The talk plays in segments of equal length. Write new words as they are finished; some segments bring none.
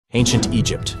Ancient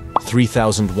Egypt,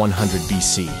 3100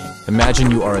 BC.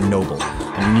 Imagine you are a noble,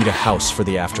 and you need a house for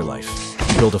the afterlife.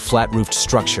 You build a flat-roofed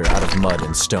structure out of mud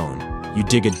and stone. You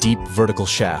dig a deep vertical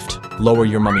shaft, lower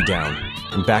your mummy down,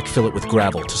 and backfill it with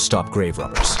gravel to stop grave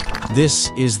robbers.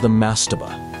 This is the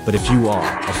mastaba. But if you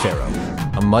are a pharaoh,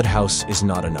 a mud house is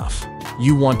not enough.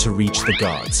 You want to reach the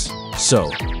gods. So,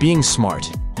 being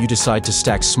smart, you decide to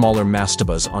stack smaller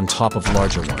mastabas on top of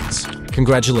larger ones.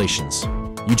 Congratulations.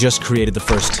 You just created the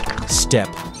first step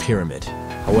pyramid.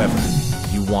 However,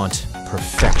 you want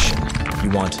perfection.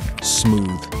 You want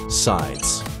smooth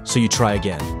sides. So you try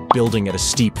again, building at a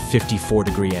steep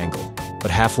 54-degree angle.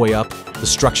 But halfway up, the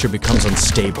structure becomes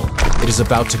unstable. It is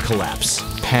about to collapse.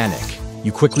 Panic.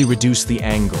 You quickly reduce the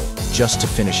angle just to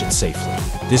finish it safely.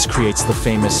 This creates the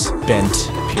famous bent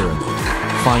pyramid.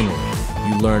 Finally,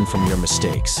 you learn from your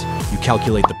mistakes. You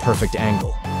calculate the perfect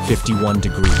angle, 51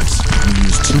 degrees. You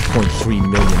use 2.3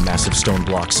 million massive stone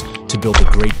blocks to build the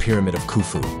Great Pyramid of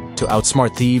Khufu. To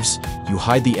outsmart thieves, you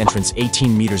hide the entrance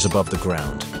 18 meters above the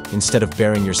ground. Instead of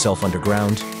burying yourself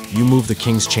underground, you move the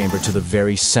king's chamber to the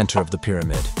very center of the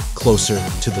pyramid, closer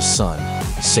to the sun,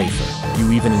 safer.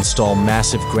 You even install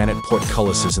massive granite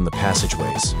portcullises in the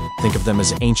passageways. Think of them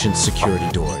as ancient security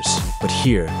doors. But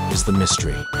here is the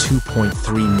mystery.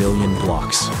 2.3 million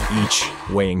blocks, each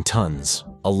weighing tons,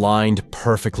 aligned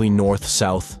perfectly north,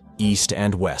 south, east,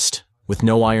 and west, with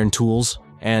no iron tools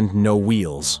and no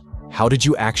wheels. How did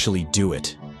you actually do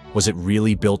it? Was it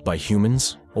really built by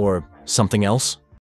humans? Or something else?